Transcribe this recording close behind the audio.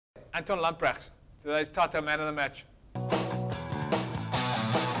Anton Lambrechts, today's TATA man of the match.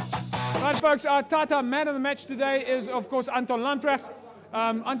 Right folks, our TATA man of the match today is of course Anton Lambrechts.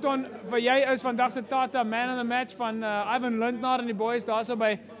 Anton, vir jy is vandag se TATA man of the match van Ivan Lindner en die boys daar so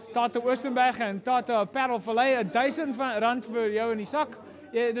by TATA Oostenburg en TATA Parel Valley, R1000 vir jou in die sak.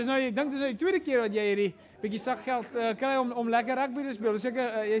 Ek dink dis nou die tweede keer wat jy hierdie bietjie sakgeld kry om lekker rugby te speel.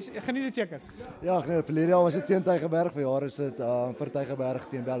 Seker jy geniet dit seker. Ja, nee, verlede jaar was dit teen Tygerberg, vir jaar is dit vir Tygerberg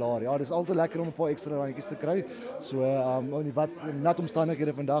teen Belhar. Ja, dis altyd lekker om 'n paar ekstra randjies te kry. So wat nat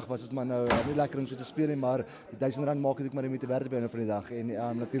omstandighede vandag was dit maar nou nie lekker om so te speel nie, maar die R1000 maak dit ook maar die moeite werd by einde van die dag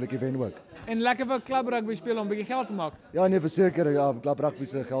en natuurlik die wen ook. En lekker vir klub rugby speel om 'n bietjie geld te maak. Ja, nee, verseker, ja, klub rugby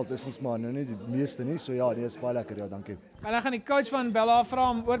se geld is mos maar nou nie die meeste nie. So ja, nee, is baie lekker, ja, dankie. En dan gaan die coach van Belhar vra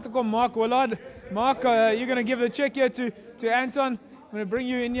om oor te kom, Mark Willard. Mark, you're going to give the check here to Anton. I'm going to bring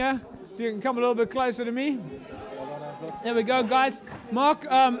you in here. If you can come a little bit closer to me. There we go, guys. Mark,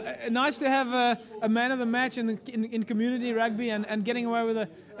 nice to have a man of the match in community rugby and getting away with a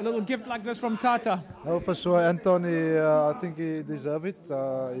little gift like this from TATA. No, for sure, Anton, I think he deserves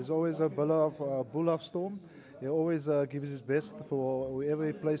it. He's always a bull of storm. He always gives his best for whoever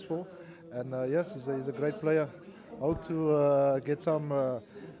he plays for. And yes, he's a great player. Hope to get some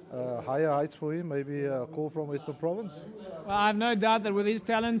higher heights for him, maybe a call from Western Province. Well, I have no doubt that with his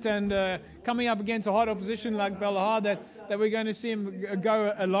talent and coming up against a hard opposition like Belhar, that we're going to see him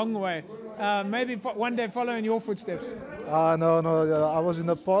go a long way. Maybe one day follow in your footsteps. No, I was in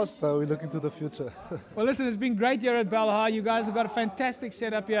the past, we're looking to the future. Well, listen, it's been great here at Belhar. You guys have got a fantastic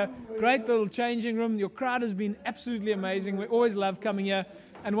setup here, great little changing room. Your crowd has been absolutely amazing. We always love coming here.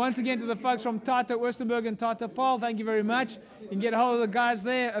 And once again to the folks from TATA Oostenburg and TATA Paarl, thank you very much. You can get a hold of the guys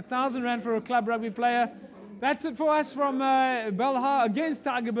there, R1000 for a club rugby player. That's it for us from Belhar against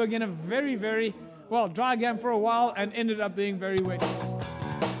Tygerberg in a very, very, well, dry game for a while and ended up being very wet.